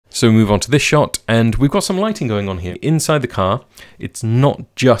So we move on to this shot, and we've got some lighting going on here. Inside the car, it's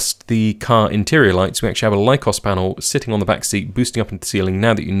not just the car interior lights. We actually have a Lycos panel sitting on the back seat, boosting up into the ceiling.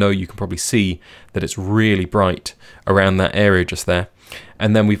 Now that you know, you can probably see that it's really bright around that area just there.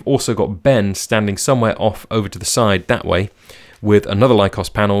 And then we've also got Ben standing somewhere off over to the side that way with another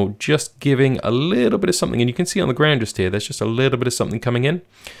Lycos panel, just giving a little bit of something. And you can see on the ground just here, there's just a little bit of something coming in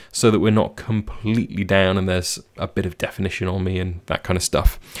so that we're not completely down and there's a bit of definition on me and that kind of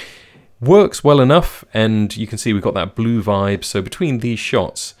stuff. Works well enough, and you can see we've got that blue vibe. So between these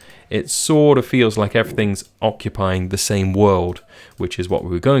shots, it sort of feels like everything's occupying the same world, which is what we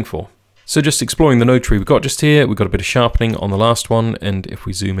were going for. So just exploring the node tree we've got just here, we've got a bit of sharpening on the last one, and if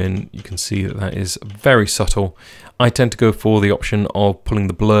we zoom in, you can see that that is very subtle. I tend to go for the option of pulling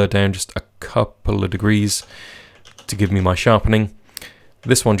the blur down just a couple of degrees to give me my sharpening.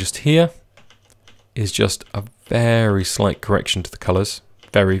 This one just here is just a very slight correction to the colors,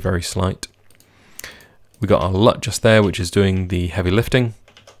 very, very slight. We got our LUT just there, which is doing the heavy lifting,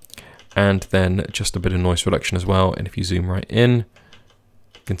 and then just a bit of noise reduction as well. And if you zoom right in,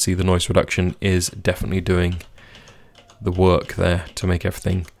 you can see the noise reduction is definitely doing the work there to make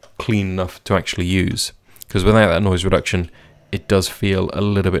everything clean enough to actually use. Because without that noise reduction, it does feel a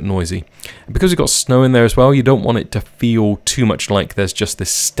little bit noisy. And because we've got snow in there as well, you don't want it to feel too much like there's just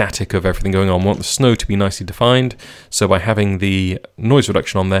this static of everything going on. We want the snow to be nicely defined. So by having the noise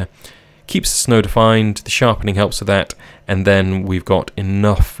reduction on there, keeps the snow defined, the sharpening helps with that, and then we've got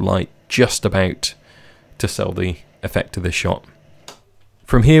enough light just about to sell the effect of this shot.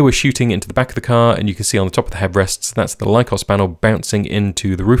 From here, we're shooting into the back of the car, and you can see on the top of the headrests, that's the Lycos panel bouncing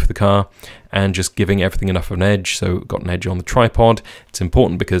into the roof of the car and just giving everything enough of an edge. So we've got an edge on the tripod. It's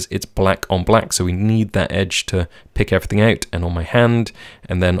important because it's black on black, so we need that edge to pick everything out, and on my hand,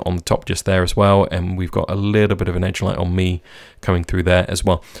 and then on the top just there as well. And we've got a little bit of an edge light on me coming through there as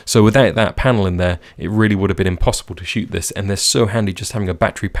well. So without that panel in there, it really would have been impossible to shoot this, and they're so handy just having a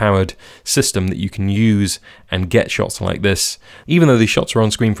battery powered system that you can use and get shots like this. Even though these shots are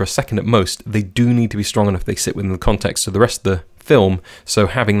on screen for a second at most, they do need to be strong enough they sit within the context of the rest of the film, so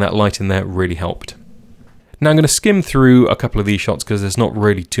having that light in there really helped. Now I'm going to skim through a couple of these shots because there's not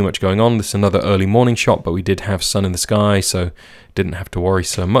really too much going on. This is another early morning shot, but we did have sun in the sky, so didn't have to worry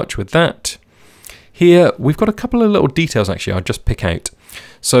so much with that. Here we've got a couple of little details actually I'll just pick out.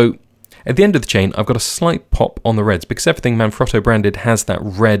 So at the end of the chain, I've got a slight pop on the reds because everything Manfrotto branded has that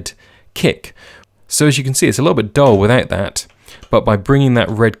red kick. So as you can see, it's a little bit dull without that, but by bringing that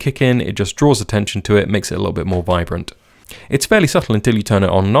red kick in, it just draws attention to it, makes it a little bit more vibrant. It's fairly subtle until you turn it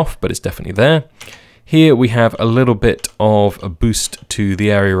on and off, but it's definitely there. Here we have a little bit of a boost to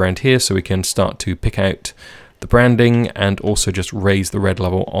the area around here, so we can start to pick out the branding and also just raise the red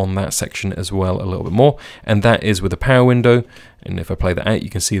level on that section as well a little bit more. And that is with a power window. And if I play that out, you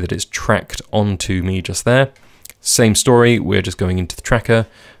can see that it's tracked onto me just there. Same story, we're just going into the tracker,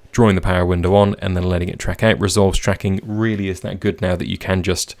 drawing the power window on and then letting it track out. Resolve's tracking really is that good now that you can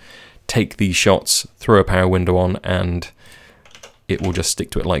just take these shots, throw a power window on, and it will just stick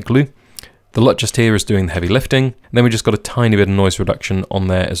to it like glue. The LUT just here is doing the heavy lifting. And then we just got a tiny bit of noise reduction on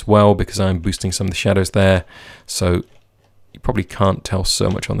there as well because I'm boosting some of the shadows there. So you probably can't tell so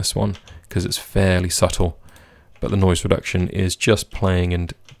much on this one because it's fairly subtle, but the noise reduction is just playing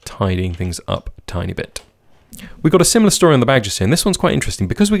and tidying things up a tiny bit. We've got a similar story on the bag just here, and this one's quite interesting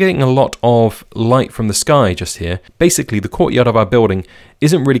because we're getting a lot of light from the sky just here. Basically, the courtyard of our building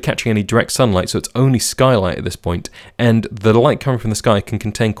isn't really catching any direct sunlight, so it's only skylight at this point, and the light coming from the sky can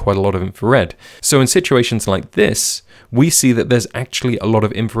contain quite a lot of infrared. So in situations like this, we see that there's actually a lot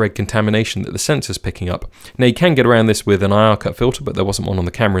of infrared contamination that the sensor's picking up. Now you can get around this with an IR cut filter, but there wasn't one on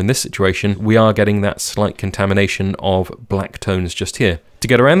the camera in this situation. We are getting that slight contamination of black tones just here. To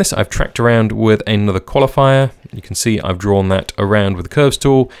get around this, I've tracked around with another qualifier. You can see I've drawn that around with the curves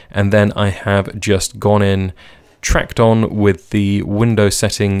tool, and then I have just gone in, tracked on with the window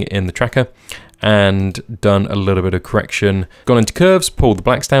setting in the tracker, and done a little bit of correction. Gone into curves, pulled the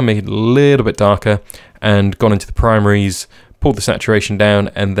blacks down, made it a little bit darker, and gone into the primaries, pulled the saturation down,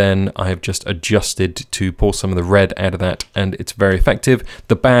 and then I have just adjusted to pull some of the red out of that, and it's very effective.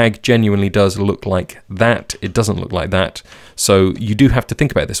 The bag genuinely does look like that. It doesn't look like that. So you do have to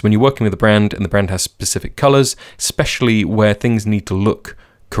think about this when you're working with a brand and the brand has specific colors, especially where things need to look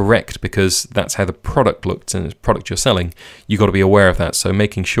correct because that's how the product looks and it's the product you're selling. You've got to be aware of that. So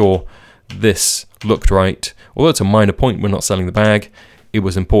making sure this looked right, although it's a minor point, we're not selling the bag, it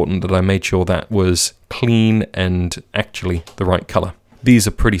was important that I made sure that was clean and actually the right color. These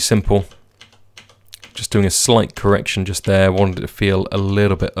are pretty simple. Just doing a slight correction just there. Wanted it to feel a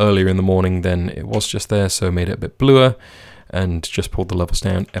little bit earlier in the morning than it was just there, so made it a bit bluer. and just pulled the levels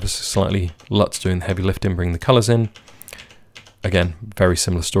down ever so slightly. LUT's doing the heavy lifting, bringing the colors in. Again, very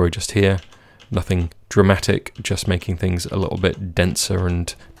similar story just here. Nothing dramatic, just making things a little bit denser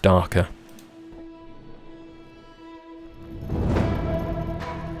and darker.